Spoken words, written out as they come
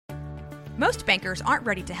Most bankers aren't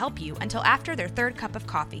ready to help you until after their third cup of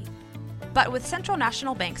coffee. But with Central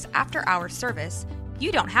National Bank's after-hours service,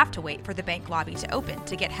 you don't have to wait for the bank lobby to open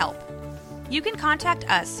to get help. You can contact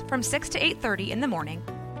us from 6 to 8:30 in the morning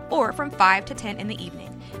or from 5 to 10 in the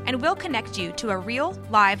evening, and we'll connect you to a real,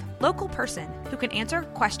 live, local person who can answer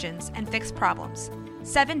questions and fix problems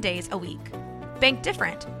 7 days a week. Bank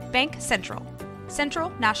different. Bank Central. Central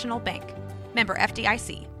National Bank. Member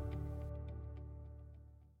FDIC.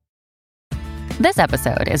 This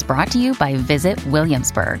episode is brought to you by Visit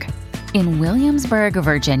Williamsburg. In Williamsburg,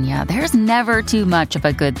 Virginia, there's never too much of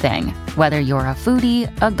a good thing. Whether you're a foodie,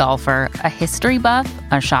 a golfer, a history buff,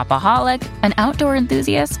 a shopaholic, an outdoor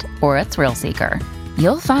enthusiast, or a thrill seeker,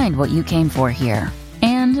 you'll find what you came for here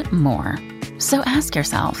and more. So ask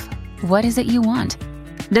yourself, what is it you want?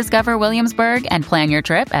 Discover Williamsburg and plan your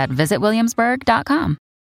trip at visitwilliamsburg.com.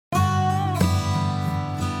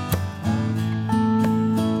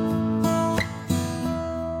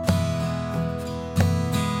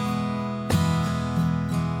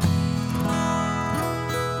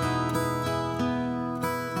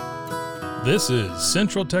 This is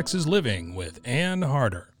Central Texas Living with Ann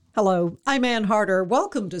Harder. Hello, I'm Ann Harder.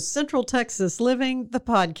 Welcome to Central Texas Living, the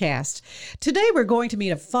podcast. Today we're going to meet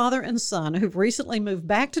a father and son who've recently moved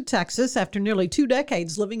back to Texas after nearly 2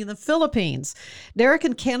 decades living in the Philippines. Derek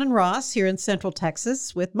and Cannon Ross here in Central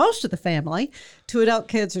Texas with most of the family. 2 adult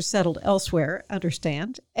kids are settled elsewhere,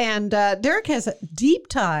 understand. And Derek has deep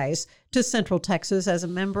ties to Central Texas as a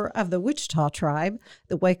member of the Wichita tribe,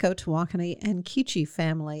 the Waco, Tawakoni, and K'iche'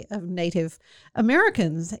 family of Native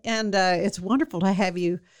Americans. And it's wonderful to have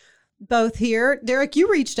you both here. Derek,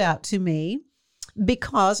 you reached out to me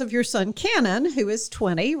because of your son, Cannon, who is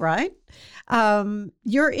 20, right?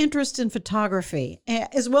 Your interest in photography,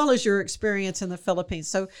 as well as your experience in the Philippines.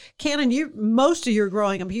 So, Cannon, most of your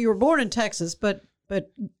growing up, you were born in Texas, but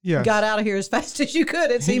yes, got out of here as fast as you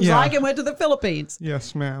could, it seems like, and went to the Philippines.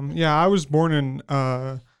 Yes, ma'am. Yeah, I was born in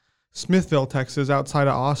Smithville, Texas, outside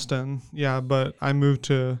of Austin. Yeah, but I moved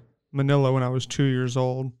to Manila when I was 2 years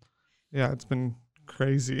old. Yeah, it's been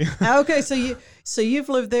crazy. Okay, so you've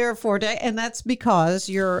lived there for a day, and that's because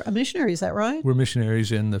you're a missionary, is that right? We're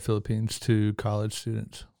missionaries in the Philippines to college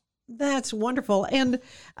students. That's wonderful. And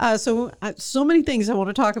so many things I want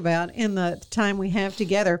to talk about in the time we have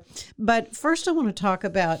together. But first I want to talk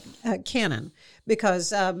about Cannon,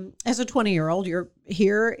 because as a 20-year-old, you're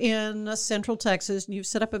here in Central Texas and you've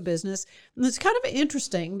set up a business. And it's kind of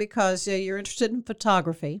interesting because you're interested in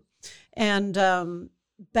photography. And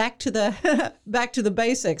back to the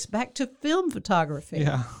basics, back to film photography.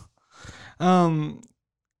 Yeah.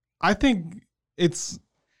 I think it's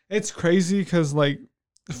crazy because, like,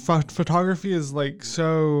 photography is like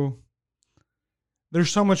there's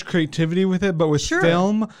so much creativity with it, but with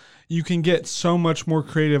film you can get so much more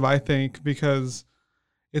creative, I think, because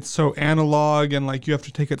it's so analog and like you have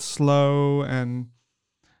to take it slow. And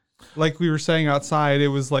like we were saying outside, it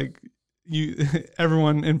was like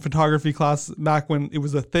everyone in photography class back when it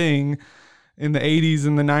was a thing in the 80s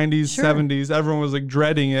and the 90s, 70s, everyone was like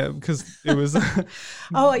dreading it because it was.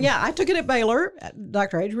 Oh, yeah. I took it at Baylor.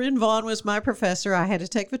 Dr. Adrian Vaughn was my professor. I had to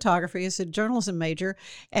take photography as a journalism major.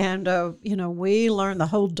 And, we learned the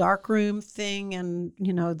whole darkroom thing and,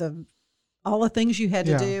 all the things you had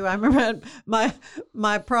to do. I remember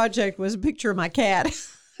my project was a picture of my cat.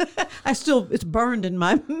 It's burned in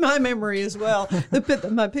my memory as well,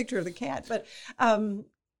 my picture of the cat. But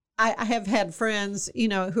I have had friends,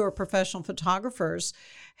 who are professional photographers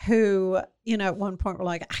who, at one point were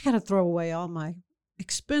like, I got to throw away all my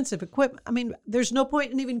expensive equipment. I mean, there's no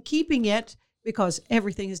point in even keeping it because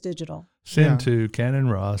everything is digital. Send to Cannon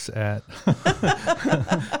Ross at.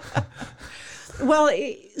 Well,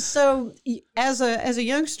 so as a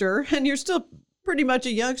youngster, and you're still pretty much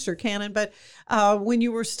a youngster, Cannon, but when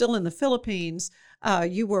you were still in the Philippines,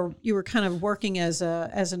 you were kind of working as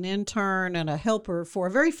an intern and a helper for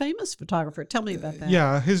a very famous photographer. Tell me about that.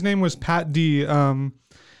 Yeah, his name was Pat D.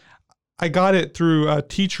 I got it through a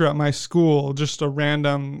teacher at my school, just a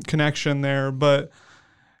random connection there. But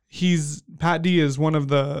Pat D is one of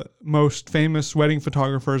the most famous wedding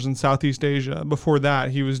photographers in Southeast Asia. Before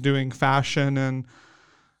that, he was doing fashion and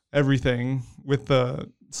everything with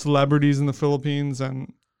the celebrities in the Philippines,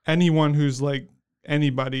 and anyone who's like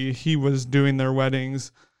anybody, he was doing their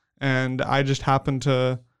weddings. And I just happened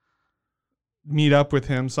to meet up with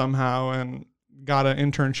him somehow and got an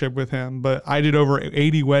internship with him. But I did over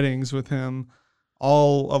 80 weddings with him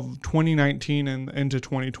all of 2019 and into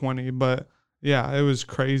 2020. But yeah, it was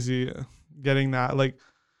crazy getting that. Like,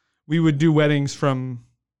 we would do weddings from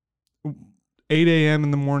 8 a.m.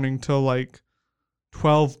 in the morning till like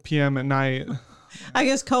 12 p.m. at night. I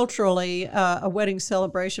guess culturally, a wedding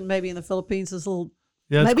celebration maybe in the Philippines is a little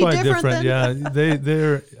Yeah, it's maybe quite different different. Yeah,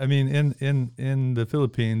 they're. I mean, in the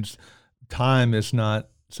Philippines, time is not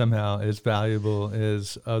somehow as valuable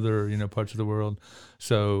as other parts of the world.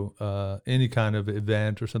 So any kind of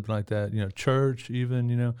event or something like that, church,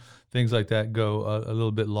 even things like that go a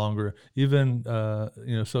little bit longer. Even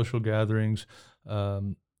social gatherings,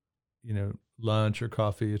 lunch or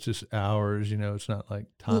coffee, it's just hours. It's not like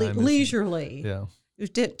time. leisurely. Yeah. You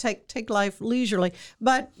did take life leisurely,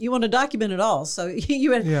 but you want to document it all. So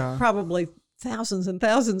you had probably thousands and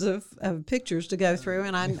thousands of pictures to go through,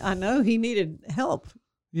 and I know he needed help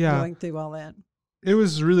going through all that. It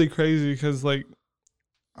was really crazy because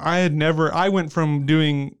I went from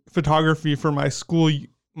doing photography for my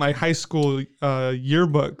high school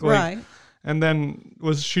yearbook, right, and then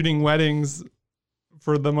was shooting weddings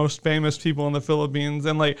for the most famous people in the Philippines,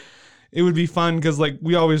 and it would be fun because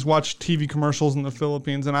we always watch TV commercials in the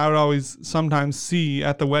Philippines, and I would always sometimes see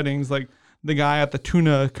at the weddings the guy at the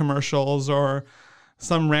tuna commercials or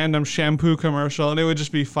some random shampoo commercial, and it would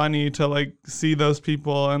just be funny to see those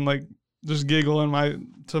people and just giggle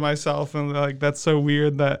to myself, and that's so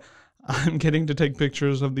weird that I'm getting to take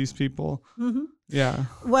pictures of these people. Mm-hmm. Yeah.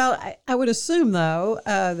 Well, I would assume though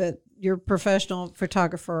that your professional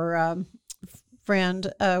photographer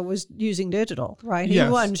friend was using digital, right? He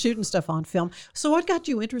wasn't shooting stuff on film. So what got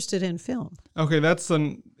you interested in film? Okay,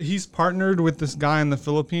 he's partnered with this guy in the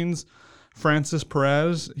Philippines, Francis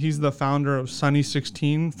Perez. He's the founder of Sunny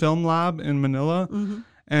 16 Film Lab in Manila,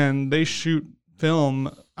 and they shoot film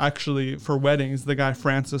actually for weddings. The guy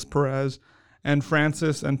Francis Perez, and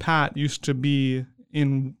Francis and Pat used to be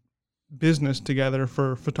in business together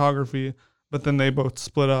for photography, but then they both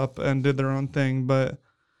split up and did their own thing. But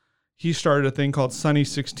he started a thing called Sunny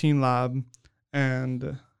 16 Lab,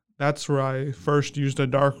 and that's where I first used a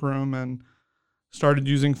darkroom and started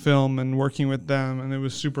using film and working with them, and it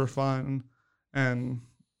was super fun. And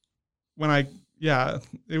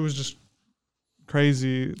it was just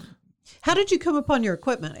crazy. How did you come upon your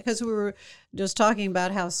equipment? Because we were just talking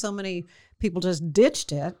about how so many people just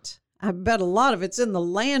ditched it. I bet a lot of it's in the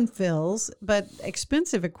landfills, but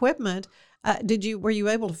expensive equipment. Were you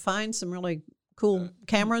able to find some really cool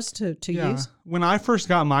cameras to use? When I first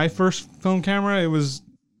got my first film camera, it was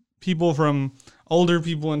older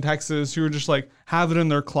people in Texas who were just have it in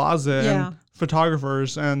their closet, and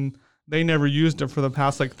photographers, and they never used it for the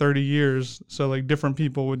past 30 years. So different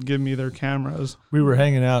people would give me their cameras. We were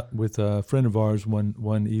hanging out with a friend of ours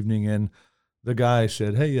one evening, and the guy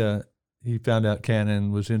said, "Hey, he found out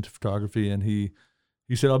Canon was into photography, and he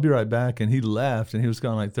said, I'll be right back." And he left, and he was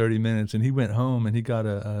gone 30 minutes, and he went home and he got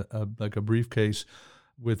a briefcase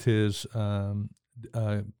with his film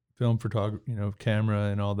photography, camera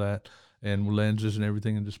and all that, and lenses and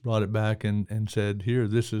everything, and just brought it back and said, "Here,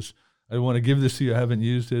 I want to give this to you. I haven't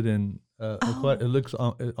used it." And it looks,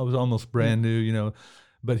 it was almost brand new,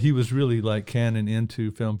 but he was really Canon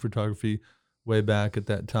into film photography way back at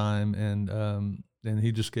that time. And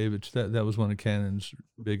he just gave it to that was one of Canon's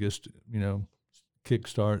biggest,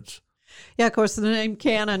 kickstarts. Yeah, of course, the name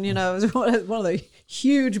Canon, is one of the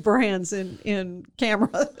huge brands in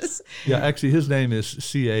cameras. Yeah, actually, his name is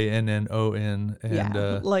Cannon, and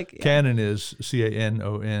Canon is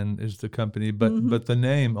Canon is the company, but the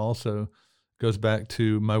name also goes back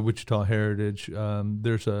to my Wichita heritage.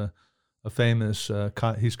 There's a famous,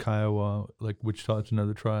 he's Kiowa, Wichita, it's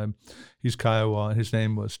another tribe. He's Kiowa, and his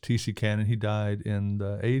name was T.C. Cannon. He died in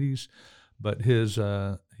the 80s, but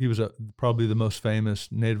he was probably the most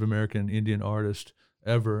famous Native American Indian artist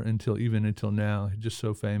ever until now. He's just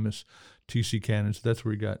so famous, T.C. Cannon. So that's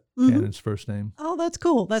where he got Cannon's first name. Oh, that's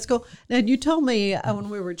cool. That's cool. Now, you told me when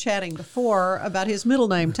we were chatting before about his middle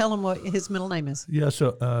name. Tell him what his middle name is. Yeah,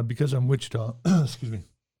 so because I'm Wichita, excuse me.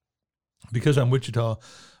 Because I'm Wichita,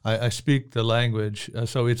 I speak the language.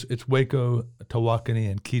 So it's Waco, Tawakoni,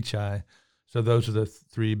 and Kichai. So those are the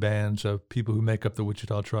three bands of people who make up the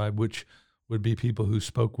Wichita tribe, which would be people who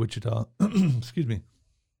spoke Wichita. Excuse me.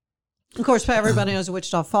 Of course, everybody knows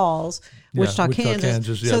Wichita Falls, Wichita,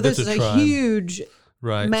 Kansas. Yeah, So this is a tribe. Huge,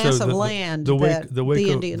 massive land that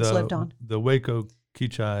the Indians lived on. The Waco,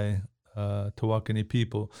 Kichai, Tawakoni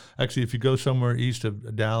people. Actually, if you go somewhere east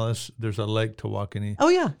of Dallas, there's a Lake Tawakoni. Oh,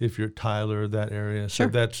 yeah. If you're Tyler, that area.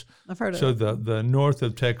 Sure. So I've heard of so it. the north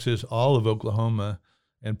of Texas, all of Oklahoma,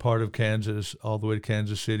 and part of Kansas, all the way to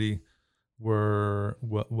Kansas City,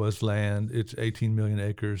 was land. It's 18 million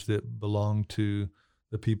acres that belonged to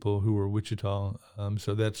the people who were Wichita.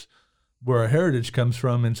 So that's where our heritage comes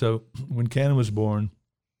from. And so when Cannon was born,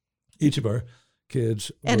 each of our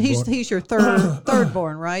kids and he's your third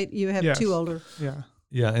born, right? You have two older. Yeah.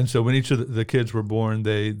 Yeah, and so when each of the kids were born,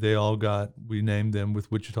 we named them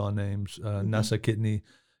with Wichita names. Nasa Kitney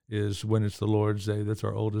is when it's the Lord's Day. That's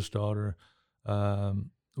our oldest daughter.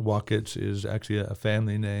 Wackets is actually a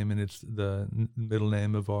family name, and it's the middle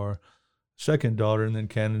name of our second daughter. And then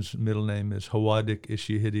Cannon's middle name is Hawadik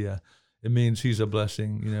Ishihidia. It means he's a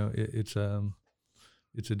blessing. It's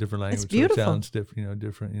a different language. It's beautiful. So it sounds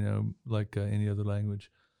different, like any other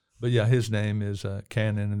language. But yeah, his name is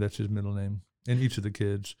Cannon, and that's his middle name. And each of the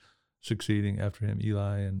kids succeeding after him,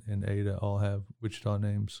 Eli and Ada, all have Wichita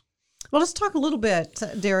names. Well, let's talk a little bit,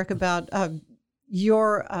 Derek, about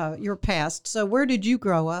your past. So where did you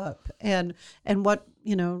grow up, and what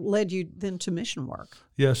led you then to mission work?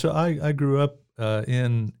 Yeah, so I grew up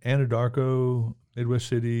in Anadarko, Midwest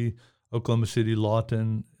City, Oklahoma City,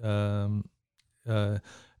 Lawton,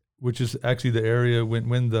 which is actually the area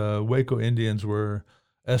when the Waco Indians were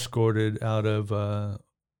escorted out of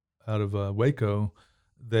Waco,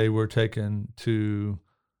 they were taken to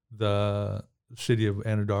the city of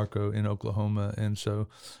Anadarko in Oklahoma. And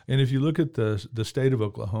if you look at the state of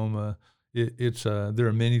Oklahoma, it's there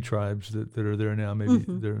are many tribes that are there now. Maybe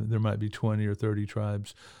there might be 20 or 30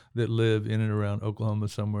 tribes that live in and around Oklahoma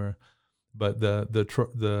somewhere. But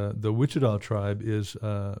the Wichita tribe is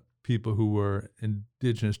people who were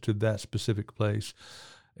indigenous to that specific place.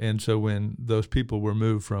 And so when those people were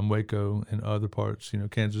moved from Waco and other parts,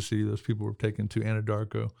 Kansas City, those people were taken to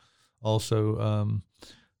Anadarko. Also,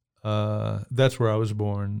 that's where I was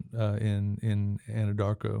born, in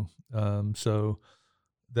Anadarko. So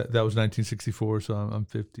that was 1964. So I'm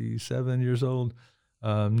 57 years old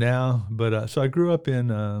now. But so I grew up in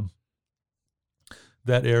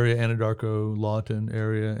that area, Anadarko, Lawton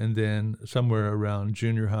area, and then somewhere around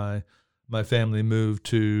junior high, my family moved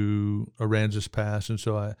to Aransas Pass, and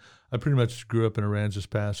so I pretty much grew up in Aransas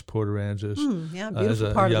Pass, Port Aransas, beautiful as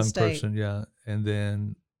a part young of the state. person, and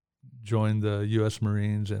then joined the U.S.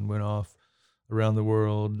 Marines and went off around the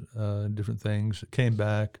world, different things. Came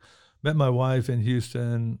back, met my wife in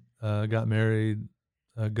Houston, got married,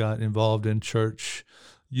 got involved in church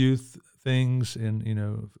youth things, and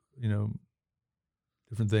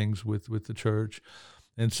different things with the church.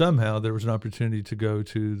 And somehow there was an opportunity to go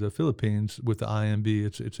to the Philippines with the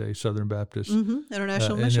IMB. It's a Southern Baptist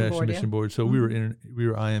International Mission Board. So we were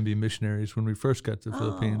IMB missionaries when we first got to the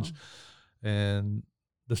Philippines, and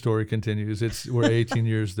the story continues. We're 18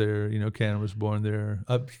 years there. Cannon was born there.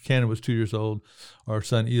 Cannon was 2 years old. Our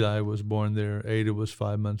son Eli was born there. Ada was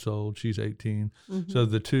 5 months old. She's 18. So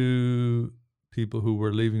the two people who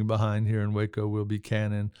were leaving behind here in Waco will be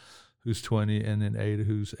Cannon, who's 20, and then Ada,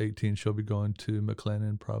 who's 18. She'll be going to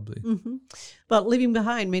McLennan probably. But leaving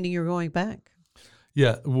behind, meaning you're going back.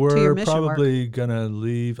 Yeah, we're probably going to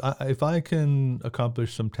leave. If I can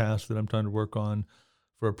accomplish some tasks that I'm trying to work on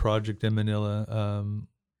for a project in Manila,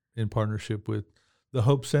 in partnership with the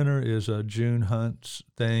Hope Center, is a June Hunt's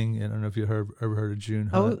thing. And I don't know if you've ever heard of June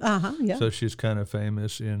Hunt. Yeah. So she's kind of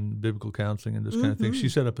famous in biblical counseling and this kind of thing. She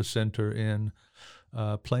set up a center in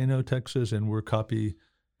Plano, Texas, and we're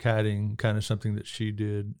copycatting kind of something that she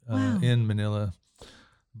did in Manila.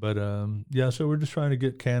 But so we're just trying to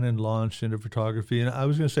get Cannon launched into photography. And I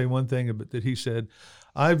was going to say one thing that he said.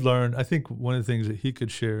 I've learned, I think one of the things that he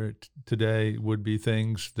could share today would be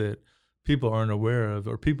things that people aren't aware of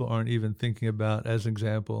or people aren't even thinking about. As an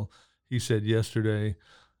example, he said yesterday,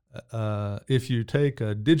 if you take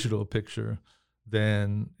a digital picture,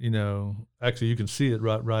 then, actually you can see it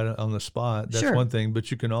right on the spot. That's one thing,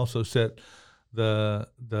 but you can also set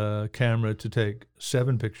the camera to take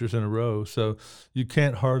 7 pictures in a row, so you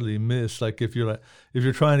can't hardly miss. Like if you're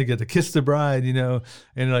trying to get to kiss the bride, and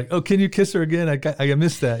you're like, oh, can you kiss her again? I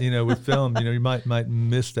missed that, with film, you might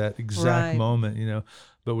miss that exact moment,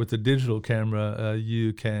 but with the digital camera,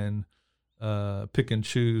 you can pick and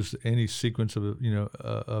choose any sequence of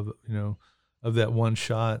that one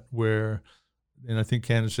shot where, and I think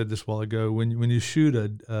Cannon said this a while ago, when you shoot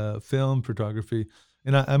a film photography.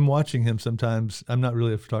 And I'm watching him sometimes. I'm not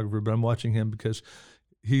really a photographer, but I'm watching him because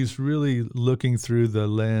he's really looking through the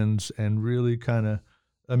lens and really kind of,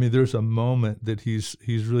 there's a moment that he's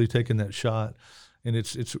really taken that shot, and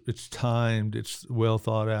it's timed, it's well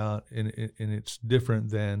thought out, and it's different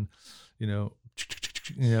than, and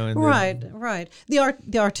right.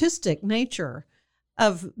 The artistic nature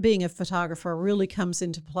of being a photographer really comes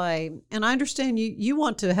into play. And I understand you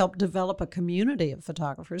want to help develop a community of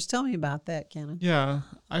photographers. Tell me about that, Cannon. Yeah,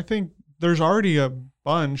 I think there's already a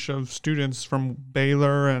bunch of students from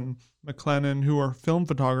Baylor and McLennan who are film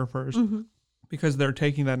photographers because they're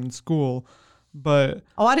taking that in school. But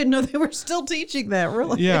I didn't know they were still teaching that,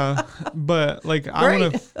 really. Yeah, but I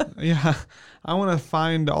want to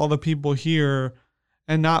find all the people here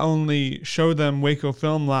and not only show them Waco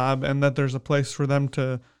Film Lab and that there's a place for them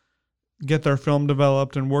to get their film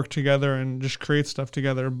developed and work together and just create stuff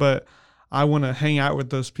together, but I want to hang out with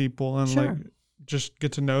those people and Sure. like just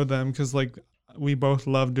get to know them, because like we both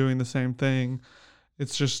love doing the same thing.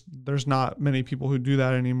 It's just there's not many people who do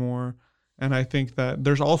that anymore. And I think that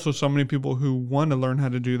there's also so many people who want to learn how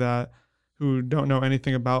to do that who don't know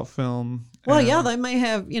anything about film. Well, And- yeah, they may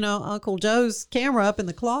have, Uncle Joe's camera up in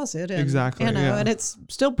the closet. And, Exactly, yeah. And it's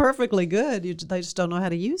still perfectly good. They just don't know how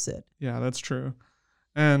to use it. Yeah, that's true.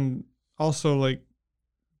 And also, like,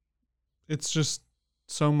 it's just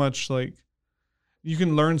so much, like, you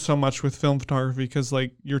can learn so much with film photography because,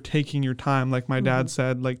 like, you're taking your time, like my dad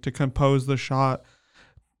said, like, to compose the shot.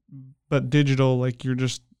 But digital, like, you're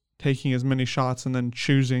just taking as many shots and then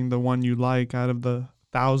choosing the one you like out of the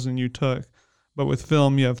 1,000 you took. But with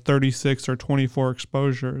film, you have 36 or 24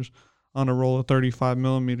 exposures on a roll of 35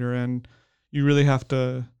 millimeter, and you really have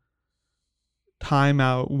to time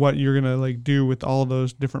out what you're gonna like do with all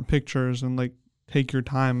those different pictures and like take your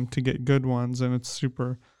time to get good ones. And it's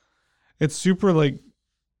super like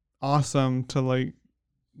awesome to like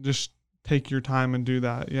just take your time and do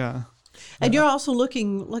that. Yeah. And you're also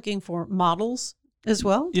looking for models as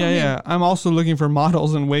well? Yeah. I'm also looking for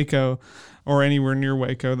models in Waco or anywhere near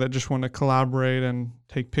Waco that just want to collaborate and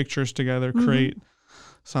take pictures together, create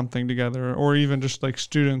something together, or even just like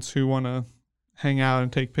students who want to hang out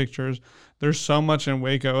and take pictures. There's so much in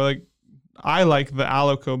Waco. Like, I like the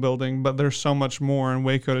Alico building, but there's so much more in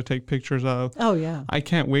Waco to take pictures of. Oh, yeah. I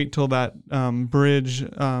can't wait till that bridge,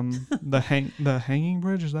 the hanging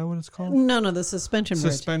bridge, is that what it's called? No, the suspension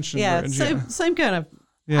bridge. Suspension bridge, yeah. Same kind of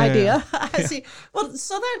Yeah, idea. yeah. I see. Well,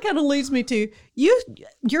 so that kind of leads me to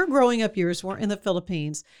your growing up years were in the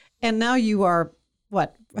Philippines, and now you are,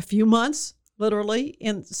 what, a few months, literally,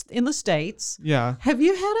 in the States. Yeah. Have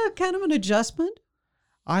you had a kind of an adjustment?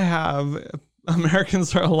 I have.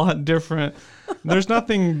 Americans are a lot different. There's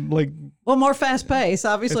nothing like, Well, more fast paced.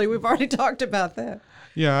 Obviously, we've already talked about that.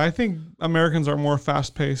 yeah, I think Americans are more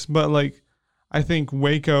fast paced, but like, I think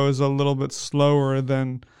Waco is a little bit slower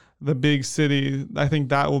than the big city. I think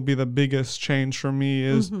that will be the biggest change for me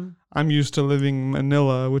is I'm used to living in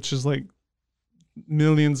Manila, which is like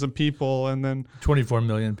millions of people. And then, 24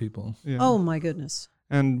 million people. yeah. Oh, my goodness.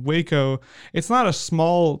 And Waco, it's not a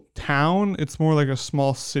small town. It's more like a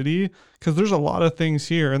small city because there's a lot of things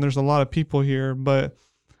here and there's a lot of people here. But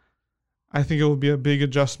I think it will be a big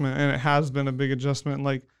adjustment, and it has been a big adjustment,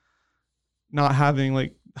 like not having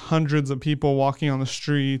like hundreds of people walking on the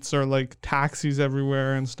streets or like taxis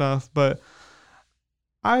everywhere and stuff. But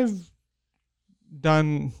I've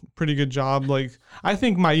done a pretty good job. Like, I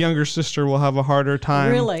think my younger sister will have a harder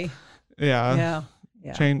time. Really? Yeah.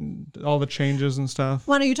 Yeah. Change all the changes and stuff.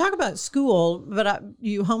 Well, now you talk about school, but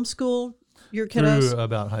you homeschool your kiddos? Through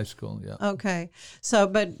about high school, yeah. Okay. So,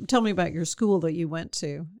 but tell me about your school that you went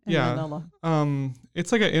to in Manila.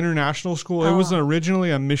 It's like an international school. It was originally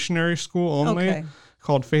a missionary school only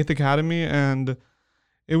called Faith Academy, and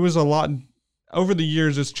it was a lot. Over the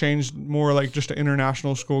years, it's changed more like just an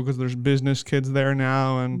international school because there's business kids there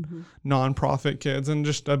now and nonprofit kids and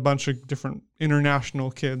just a bunch of different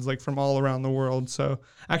international kids like from all around the world. So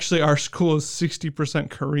actually, our school is 60%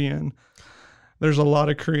 Korean. There's a lot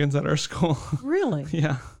of Koreans at our school. Really?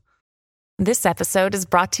 Yeah. This episode is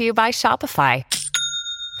brought to you by Shopify.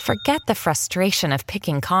 Forget the frustration of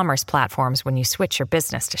picking commerce platforms when you switch your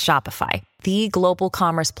business to Shopify, the global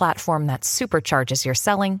commerce platform that supercharges your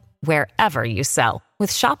selling wherever you sell.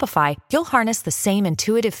 With Shopify, you'll harness the same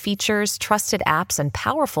intuitive features, trusted apps, and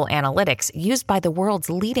powerful analytics used by the world's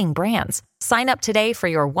leading brands. Sign up today for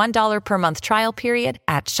your $1 per month trial period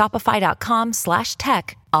at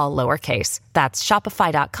shopify.com/tech, all lowercase. That's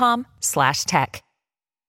shopify.com/tech.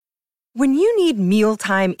 When you need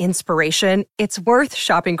mealtime inspiration, it's worth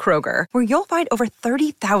shopping Kroger, where you'll find over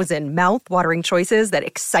 30,000 mouth-watering choices that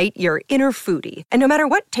excite your inner foodie. And no matter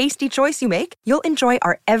what tasty choice you make, you'll enjoy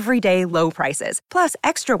our everyday low prices, plus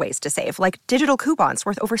extra ways to save, like digital coupons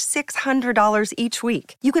worth over $600 each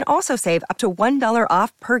week. You can also save up to $1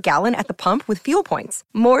 off per gallon at the pump with fuel points.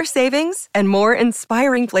 More savings and more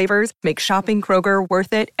inspiring flavors make shopping Kroger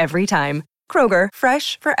worth it every time. Kroger,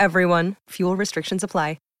 fresh for everyone. Fuel restrictions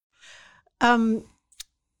apply.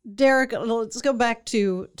 Derek, let's go back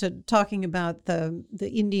to talking about the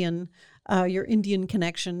Indian, your Indian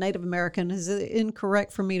connection, Native American. Is it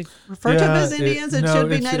incorrect for me to refer to them as Indians? It should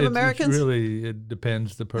be Native Americans? It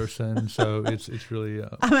depends the person. So it's really...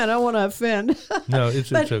 I mean, I don't want to offend. No,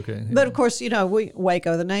 it's okay. But of course,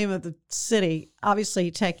 Waco, the name of the city, obviously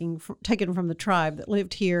taken from the tribe that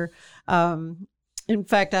lived here. In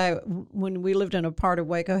fact, when we lived in a part of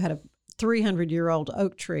Waco, had a 300-year-old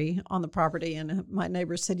oak tree on the property, and my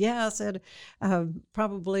neighbor said, "Yeah," I said,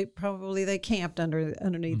 "Probably they camped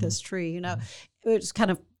underneath this tree." You know, it's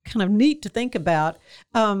kind of neat to think about.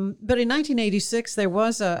 But in 1986, there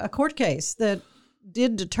was a court case that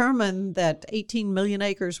did determine that 18 million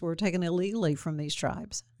acres were taken illegally from these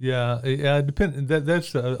tribes. Yeah,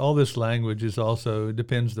 that's all this language is also, it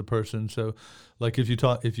depends the person. So, like if you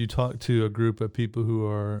talk to a group of people who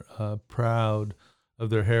are proud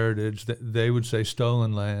of their heritage, they would say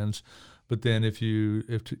stolen lands. But then if you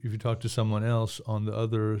talk to someone else on the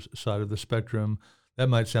other side of the spectrum, that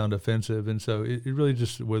might sound offensive. And so it really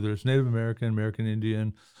just, whether it's Native American, American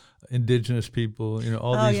Indian, indigenous people,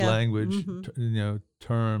 all these language,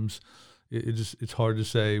 terms, it's hard to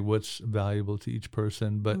say what's valuable to each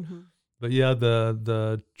person. But yeah,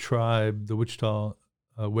 the tribe, the Wichita,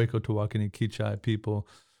 Waco, Tawakoni, Kichai people,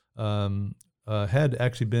 had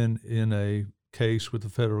actually been in a case with the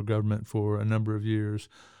federal government for a number of years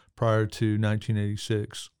prior to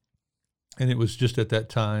 1986. And it was just at that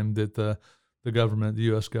time that the government, the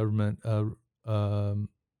U.S. government,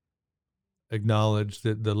 acknowledged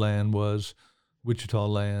that the land was Wichita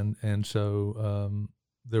land, and so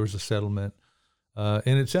there was a settlement.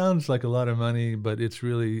 And it sounds like a lot of money, but it's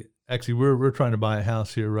really, actually, we're trying to buy a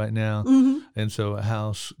house here right now, and so a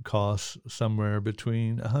house costs somewhere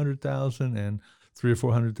between $100,000 and $300,000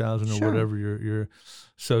 or $400,000 or whatever your.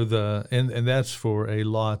 So and that's for a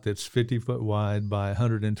lot that's 50 foot wide by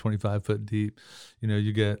 125 foot deep.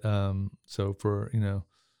 You get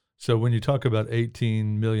So when you talk about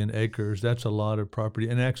 18 million acres, that's a lot of property,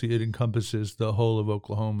 and actually it encompasses the whole of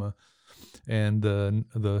Oklahoma and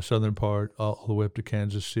the southern part all the way up to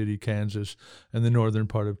Kansas City, Kansas, and the northern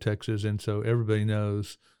part of Texas. And so everybody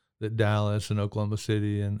knows that Dallas and Oklahoma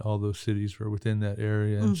City and all those cities are within that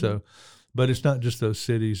area. And so, but it's not just those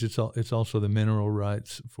cities; it's also the mineral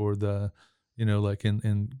rights for the, like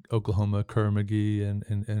in Oklahoma, Kerr-McGee and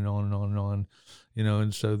on and on and on.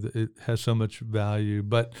 And so it has so much value.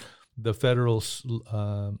 But the federal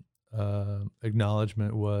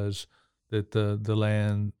acknowledgement was that the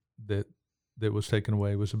land that was taken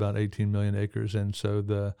away was about 18 million acres, and so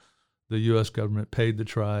the U.S. government paid the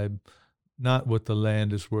tribe not what the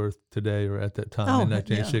land is worth today or at that time in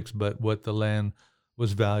 1986, but what the land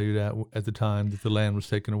was valued at the time that the land was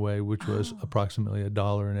taken away, which was approximately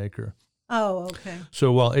 $1 an acre. Oh, okay.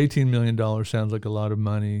 So while $18 million sounds like a lot of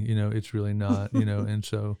money, it's really not, and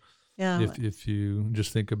so if you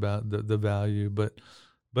just think about the value, but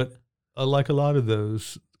like a lot of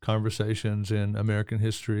those conversations in American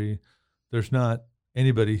history, there's not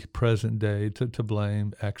anybody present day to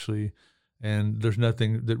blame, actually, and there's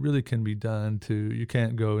nothing that really can be done you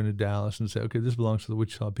can't go into Dallas and say, okay, this belongs to the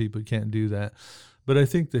Wichita people. You can't do that. But I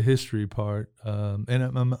think the history part, and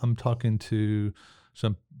I'm talking to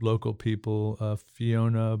some local people,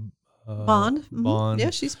 Fiona Bond. Bond. Yeah,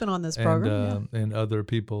 she's been on this program. And other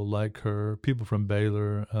people like her, people from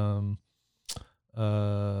Baylor,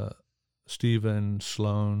 Stephen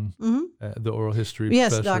Sloan, the oral history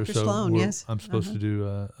professor. Yes, Dr. Sloan, yes. I'm supposed to do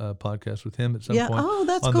a podcast with him at some point. Oh,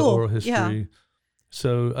 that's on cool. The oral history. Yeah.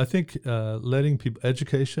 So I think letting people,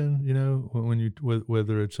 education,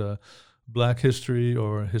 whether it's a Black history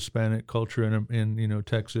or Hispanic culture in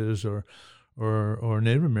Texas or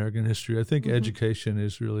Native American history, I think education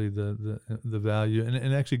is really the value.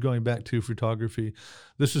 And actually going back to photography,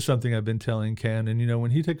 this is something I've been telling Ken. And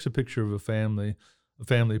when he takes a picture of a family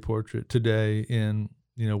portrait today in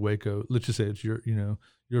Waco, let's just say it's your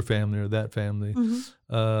family or that family,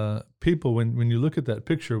 people when you look at that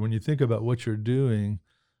picture, when you think about what you're doing,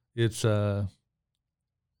 it's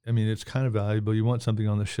it's kind of valuable. You want something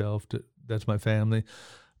on the shelf that's my family.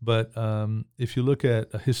 But if you look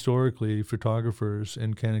at historically photographers,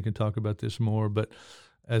 and Ken can talk about this more, but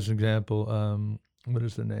as an example, what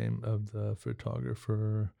is the name of the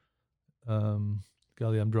photographer?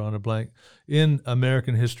 Golly, I'm drawing a blank. In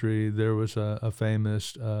American history, there was a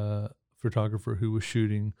famous photographer who was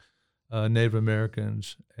shooting Native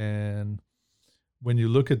Americans. And when you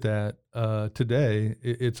look at that today,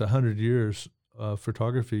 it's 100 years of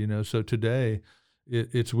photography, So today,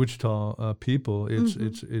 it's Wichita people,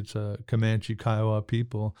 it's Comanche, Kiowa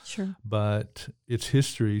people, sure. But it's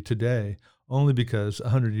history today only because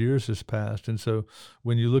 100 years has passed. And so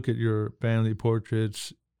when you look at your family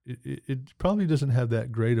portraits, it probably doesn't have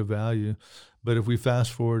that great a value. But if we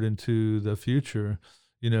fast forward into the future,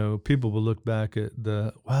 people will look back at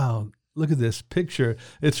wow, look at this picture.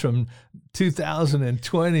 It's from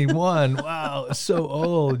 2021. Wow, it's so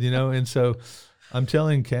old, And so I'm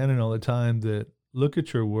telling Cannon all the time that look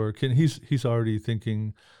at your work, and he's already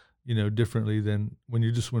thinking, differently than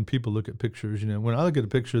when people look at pictures. When I look at a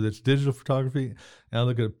picture that's digital photography and I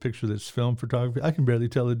look at a picture that's film photography, I can barely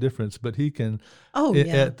tell the difference, but he can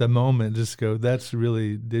at the moment just go, that's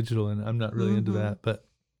really digital, and I'm not really into that. But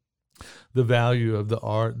the value of the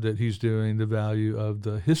art that he's doing, the value of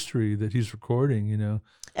the history that he's recording,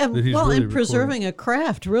 and really preserving a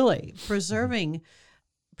craft, really preserving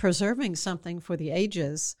something for the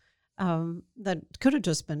ages that could have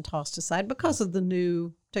just been tossed aside because of the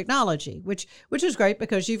new technology, which is great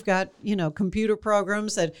because you've got computer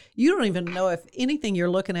programs that you don't even know if anything you're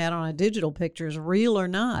looking at on a digital picture is real or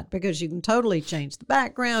not, because you can totally change the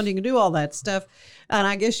background, you can do all that stuff, and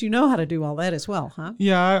I guess you know how to do all that as well, huh?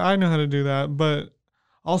 Yeah, I know how to do that, but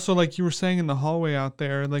also, like you were saying in the hallway out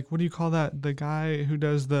there, like, what do you call that? The guy who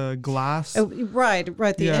does the glass? Oh, right.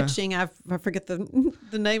 The etching. I forget the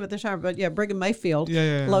name at the time, but Brigham Mayfield,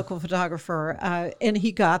 local photographer, and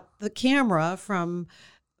he got the camera from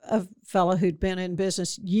a fellow who'd been in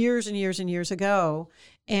business years and years and years ago,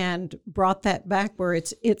 and brought that back where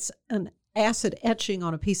it's an acid etching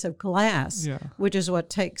on a piece of glass, which is what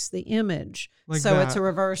takes the image. Like so that. It's a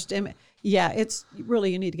reversed image. Yeah, it's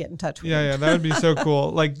really, you need to get in touch with that would be so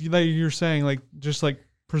cool. Like you're saying, like just like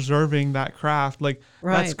preserving that craft, like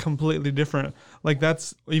that's completely different. Like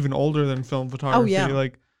that's even older than film photography. Oh, yeah.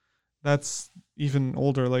 Like that's even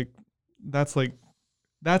older. Like that's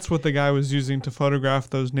what the guy was using to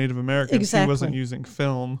photograph those Native Americans. Exactly. He wasn't using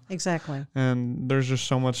film. Exactly. And there's just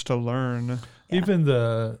so much to learn. Yeah.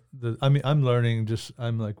 Even I'm learning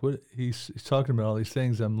I'm like, what he's talking about all these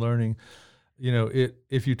things I'm learning.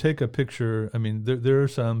 If you take a picture, there are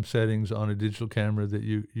some settings on a digital camera that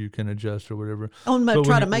you can adjust or whatever.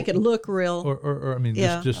 Try to make it look real. Or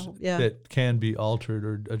that can be altered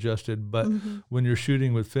or adjusted. But when you're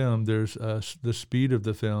shooting with film, there's the speed of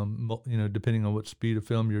the film, depending on what speed of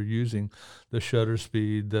film you're using, the shutter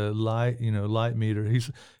speed, the light, light meter.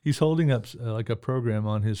 He's holding up like a program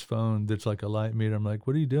on his phone that's like a light meter. I'm like,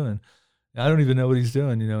 what are you doing? I don't even know what he's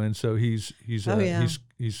doing, and so he's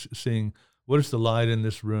seeing, what is the light in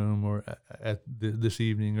this room or this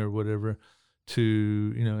evening or whatever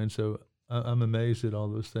and so I'm amazed at all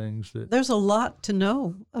those things. There's a lot to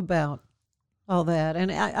know about all that.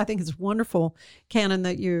 And I think it's wonderful, Cannon,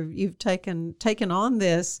 that you've taken on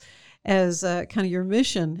this as kind of your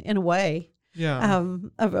mission in a way. Yeah.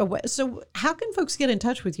 So how can folks get in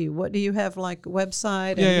touch with you? What do you have, like a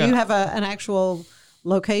website? And you have an actual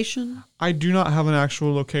location? I do not have an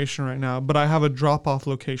actual location right now, but I have a drop-off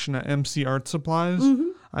location at MC Art Supplies.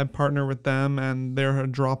 I partner with them, and they're a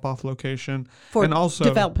drop-off location. For and also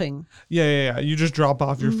developing. Yeah. You just drop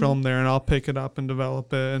off your film there, and I'll pick it up and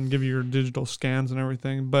develop it and give you your digital scans and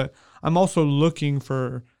everything. But I'm also looking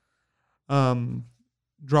for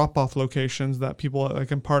drop-off locations that people I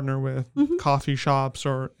can partner with, coffee shops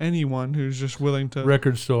or anyone who's just willing to.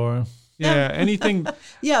 Record store. Yeah, anything.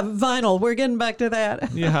 Vinyl. We're getting back to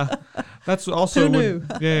that. Yeah, that's also. Who knew?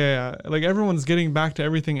 Yeah. Like everyone's getting back to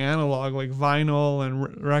everything analog, like vinyl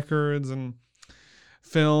and records and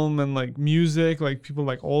film and like music. Like people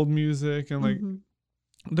like old music and like.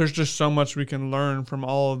 There's just so much we can learn from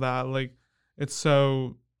all of that. Like it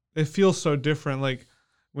feels so different. Like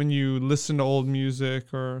when you listen to old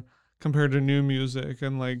music or compared to new music,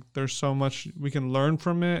 and like there's so much we can learn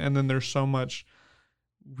from it, and then there's so much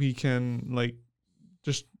we can like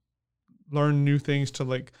just learn new things to,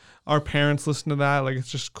 like our parents listen to that. Like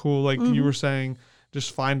it's just cool. Like you were saying,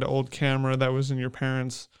 just find an old camera that was in your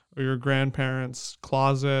parents' or your grandparents'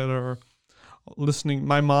 closet, or listening.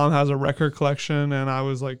 My mom has a record collection, and I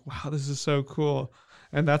was like, wow, this is so cool.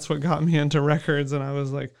 And that's what got me into records. And I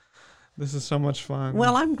was like, this is so much fun.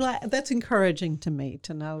 Well, I'm glad. That's encouraging to me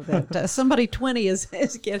to know that somebody 20 is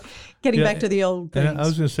getting back to the old things. And I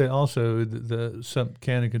was going to say also,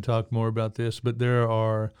 Cannon can talk more about this, but there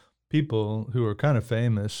are people who are kind of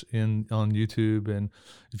famous on YouTube, and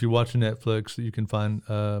if you watch Netflix, you can find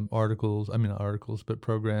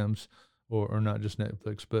programs, or not just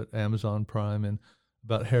Netflix, but Amazon Prime, and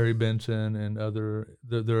about Harry Benson and there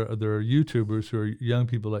are YouTubers who are young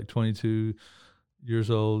people like 22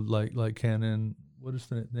 years old, like Cannon. What is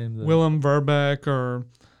the name of the Willem Verbeek or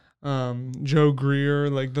Joe Greer?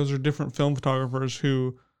 Like those are different film photographers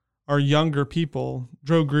who are younger people.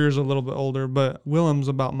 Joe Greer's a little bit older, but Willem's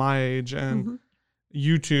about my age. And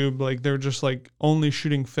YouTube, like they're just like only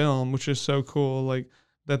shooting film, which is so cool. Like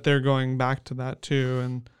that they're going back to that too.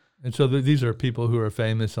 And so these are people who are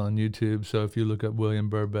famous on YouTube. So if you look up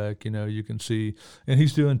William Verbeek, you can see, and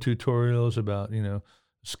he's doing tutorials about,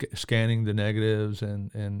 scanning the negatives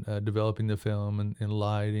and developing the film and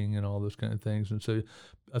lighting and all those kind of things. And so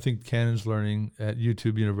I think Cannon's learning at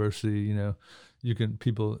YouTube University,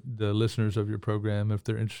 the listeners of your program, if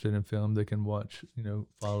they're interested in film, they can watch,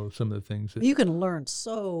 follow some of the things. You can learn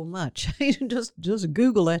so much. just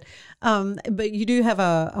Google it. But you do have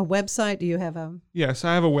a website. Do you have a? Yes,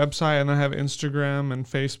 I have a website, and I have Instagram and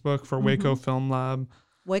Facebook for Waco Film Lab.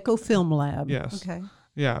 Waco Film Lab. Yes. Okay.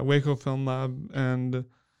 Yeah, Waco Film Lab, and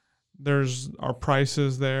there's our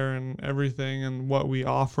prices there and everything, and what we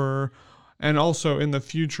offer, and also in the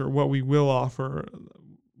future what we will offer.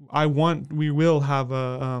 We will have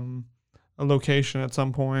a location at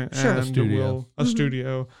some point, sure. and a studio.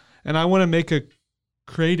 Studio, and I want to make a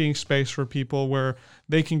creating space for people where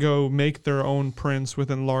they can go make their own prints with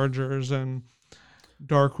enlargers and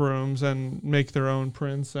dark rooms and make their own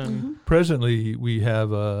prints. And presently, we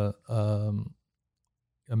have a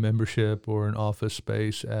membership or an office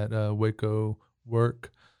space at Waco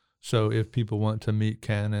Work. So if people want to meet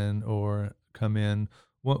Canon or come in,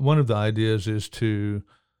 one of the ideas is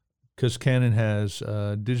because Canon has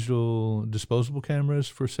digital disposable cameras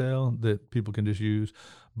for sale that people can just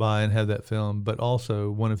buy and have that film. But also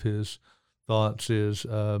one of his thoughts is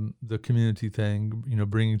the community thing,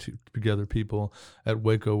 bringing together people at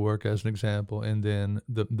Waco Work as an example, and then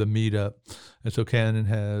the meetup. And so Canon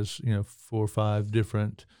has 4 or 5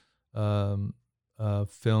 different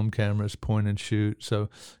film cameras, point and shoot. So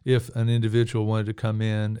if an individual wanted to come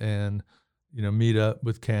in and meet up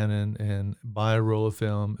with Canon and buy a roll of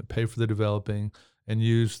film, pay for the developing, and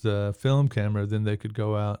use the film camera, then they could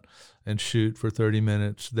go out and shoot for 30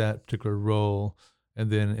 minutes that particular roll, and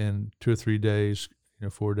then in 2 or 3 days,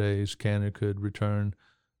 4 days, Canon could return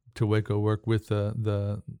to Waco Work with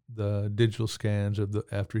the digital scans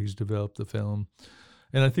after he's developed the film.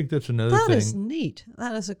 And I think that's another thing. That is neat.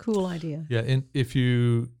 That is a cool idea. Yeah, and if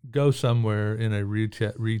you go somewhere in a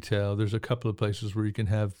retail, there's a couple of places where you can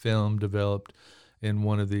have film developed in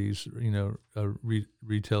one of these,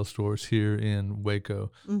 retail stores here in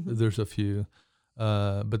Waco. There's a few,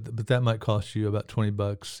 but that might cost you about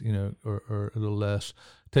 $20, or a little less.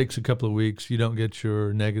 It takes a couple of weeks. You don't get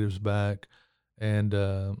your negatives back, and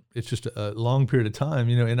it's just a long period of time,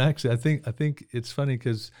 And actually, I think it's funny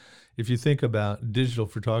because if you think about digital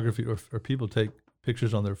photography, or people take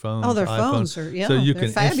pictures on their phones, their iPhones, phones are so you can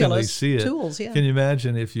instantly see it. Tools, yeah. Can you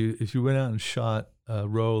imagine if you went out and shot a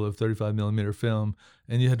roll of 35 millimeter film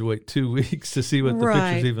and you had to wait 2 weeks to see what the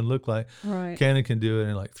pictures even look like? Right. Canon can do it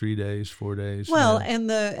in like 3 days, 4 days. Well, and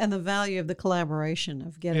the value of the collaboration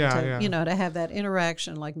of getting to have that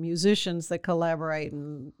interaction, like musicians that collaborate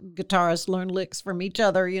and guitarists learn licks from each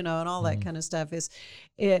other, and all that kind of stuff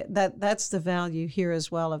that's the value here as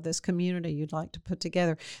well of this community you'd like to put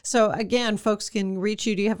together. So again, folks can reach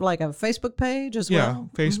you. Do you have like a Facebook page as well?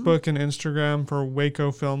 Yeah, Facebook and Instagram for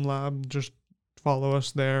Waco Film Lab. Just follow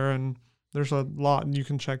us there, and there's a lot you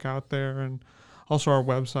can check out there, and also our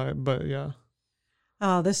website. But yeah.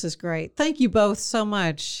 Oh, this is great. Thank you both so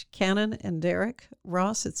much, Canon and Derek.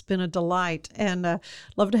 Ross, it's been a delight, and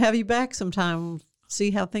love to have you back sometime, see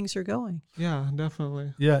how things are going. Yeah,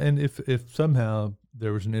 definitely. Yeah, and if somehow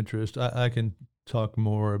there was an interest, I can talk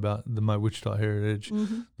more about my Wichita heritage,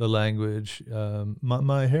 the language.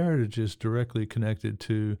 My heritage is directly connected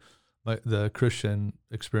to the Christian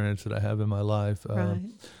experience that I have in my life. Right.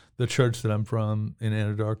 The church that I'm from in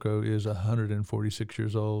Anadarko is 146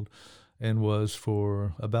 years old, and was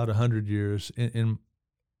for about 100 years.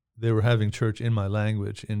 They were having church in my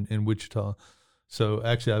language in Wichita. So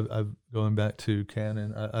actually, I've going back to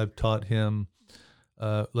Canon. I've taught him,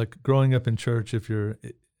 like growing up in church. If you're,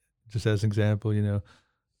 just as an example,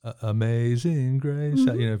 Amazing Grace.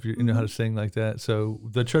 If you know how to sing like that. So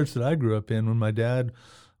the church that I grew up in, when my dad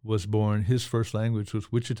was born, his first language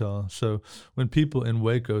was Wichita. So when people in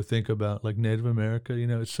Waco think about like Native America,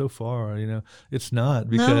 it's so far. It's not,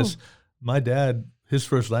 because my dad, his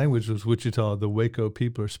first language was Wichita. The Waco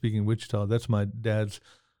people are speaking Wichita. That's my dad's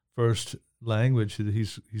first language that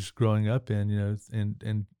he's growing up in.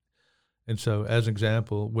 And so, as an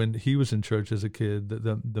example, when he was in church as a kid,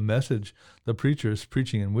 the message, the preacher is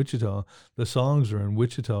preaching in Wichita, the songs are in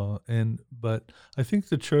Wichita, but I think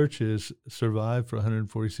the church has survived for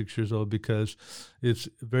 146 years old because it's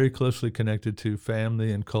very closely connected to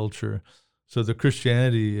family and culture. So the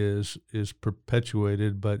Christianity is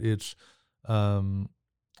perpetuated, but it's and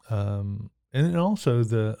then also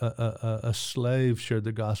a slave shared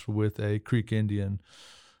the gospel with a Creek Indian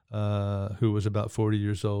who was about 40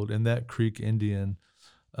 years old, and that Creek Indian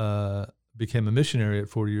became a missionary at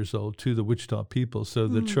 40 years old to the Wichita people. So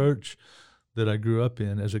the church that I grew up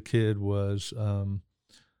in as a kid was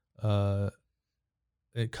kind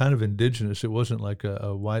of indigenous. It wasn't like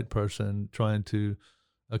a white person trying to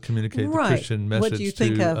communicate the Christian message. What do you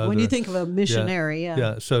think of when you think of a missionary?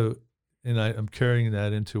 Yeah. So I'm carrying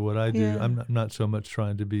that into what I do. Yeah. I'm not so much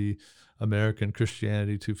trying to be American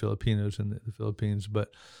Christianity to Filipinos in the Philippines,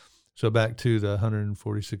 but so back to the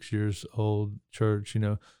 146 years old church,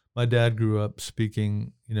 my dad grew up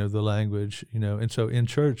speaking, the language, and so in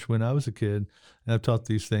church when I was a kid, and I've taught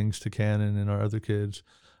these things to Cannon and our other kids,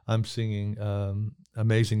 I'm singing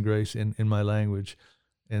Amazing Grace in my language.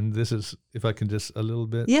 And this is, if I can just a little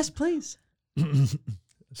bit. Yes, please.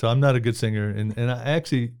 So I'm not a good singer, and I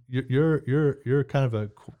actually, you're kind of a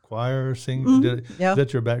choir singer. Mm-hmm. Is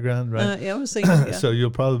that your background, right? Yeah, I was singing. Yeah. So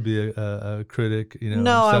you'll probably be a critic,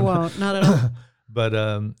 No, I won't. Not at all. But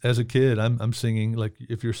as a kid, I'm singing, like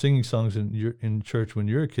if you're singing songs in church when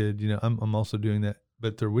you're a kid, I'm also doing that,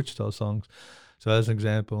 but they're Wichita songs. So as an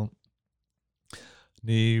example,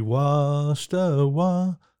 Ni wasta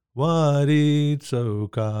wa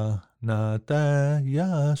waritsoka nata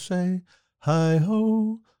yase hi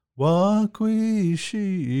ho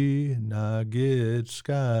wakwishi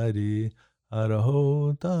nagitskari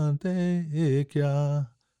araho tante ikya.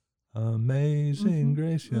 Amazing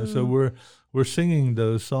Grace. So we're singing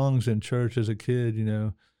those songs in church as a kid,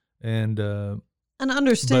 and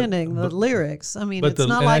understanding the lyrics. I mean, it's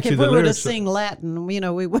not like if we were to sing Latin, we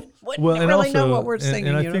wouldn't really know what we're singing.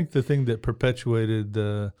 And I think the thing that perpetuated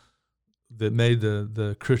that made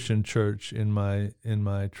the Christian church in my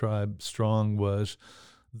tribe strong was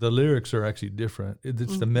the lyrics are actually different.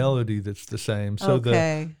 It's the melody that's the same. So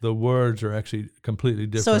the words are actually completely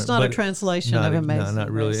different. So it's not a translation of Amazing Grace. No,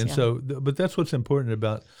 not really. Grace, and so, but that's what's important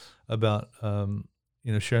about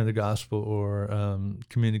sharing the gospel or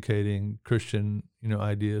communicating Christian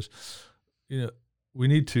ideas. We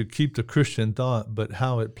need to keep the Christian thought, but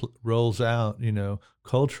how it rolls out,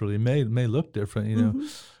 culturally may look different,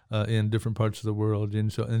 in different parts of the world. And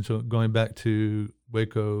so going back to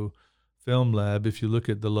Waco Film Lab, if you look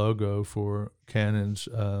at the logo for Cannon's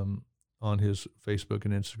on his Facebook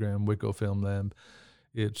and Instagram, Waco Film Lab,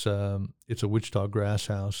 it's a Wichita grass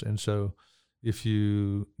house. And so if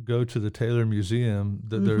you go to the Taylor Museum,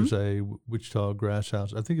 there's a Wichita grass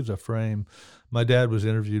house. I think it's a frame. My dad was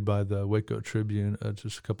interviewed by the Waco Tribune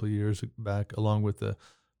just a couple of years back, along with the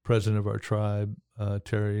president of our tribe,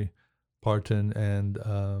 Terry Parton, and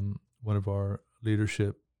one of our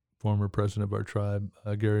leadership, former president of our tribe,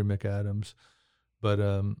 Gary McAdams. But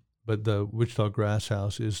the Wichita Grass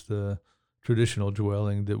House is the traditional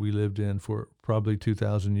dwelling that we lived in for probably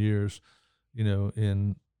 2,000 years,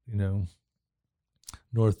 in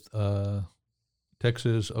North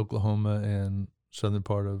Texas, Oklahoma, and southern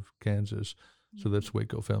part of Kansas. So that's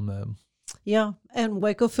Waco Film Lab. Yeah, and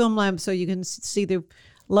Waco Film Lab, so you can see the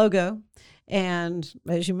logo. And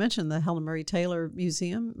as you mentioned, the Helen Murray Taylor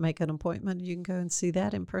Museum, make an appointment. You can go and see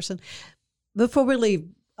that in person. Before we leave,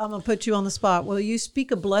 I'm going to put you on the spot. Will you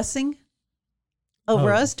speak a blessing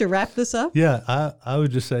over us to wrap this up? Yeah, I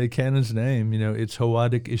would just say Cannon's name, it's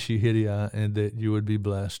Hawadik Ishihiria, and that you would be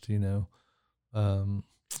blessed,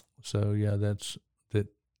 So yeah, that's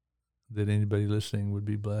that anybody listening would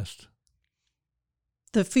be blessed.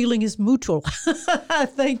 The feeling is mutual.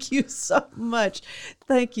 Thank you so much.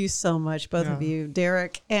 Thank you so much, both of you,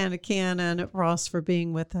 Derek and Cannon Ross, for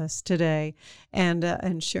being with us today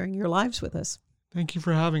and sharing your lives with us. Thank you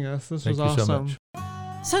for having us. This was awesome. So much.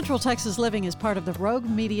 Central Texas Living is part of the Rogue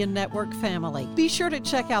Media Network family. Be sure to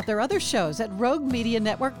check out their other shows at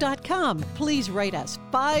roguemedianetwork.com. Please rate us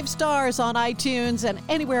 5 stars on iTunes and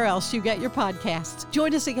anywhere else you get your podcasts.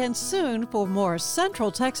 Join us again soon for more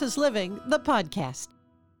Central Texas Living, the podcast.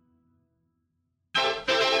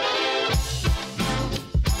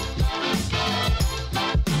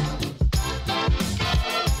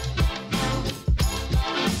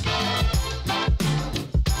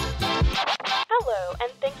 Hello, and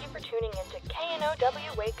thank you for tuning into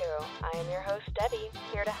KNOW Waco. I am your host, Debbie,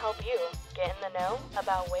 here to help you get in the know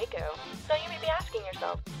about Waco. So you may be asking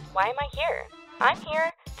yourself, why am I here? I'm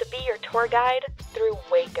here to be your tour guide through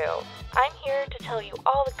Waco. I'm here to tell you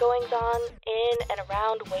all the goings-on in and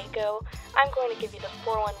around Waco. I'm going to give you the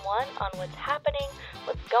 411 on what's happening,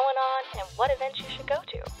 what's going on, and what events you should go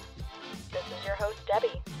to. This is your host,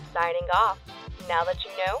 Debbie, signing off. Now that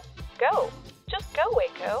you know, go. Just go,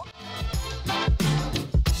 Waco.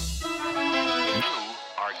 You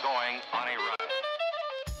are going on a run.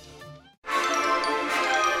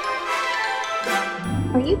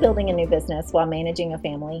 Are you building a new business while managing a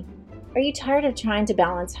family? Are you tired of trying to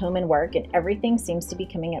balance home and work and everything seems to be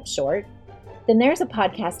coming up short? Then there's a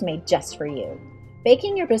podcast made just for you.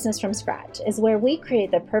 Baking Your Business from Scratch is where we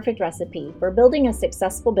create the perfect recipe for building a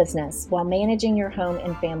successful business while managing your home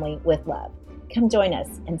and family with love. Come join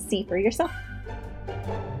us and see for yourself.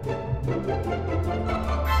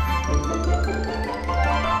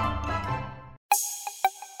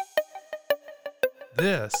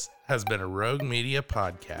 This has been a Rogue Media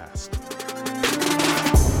podcast.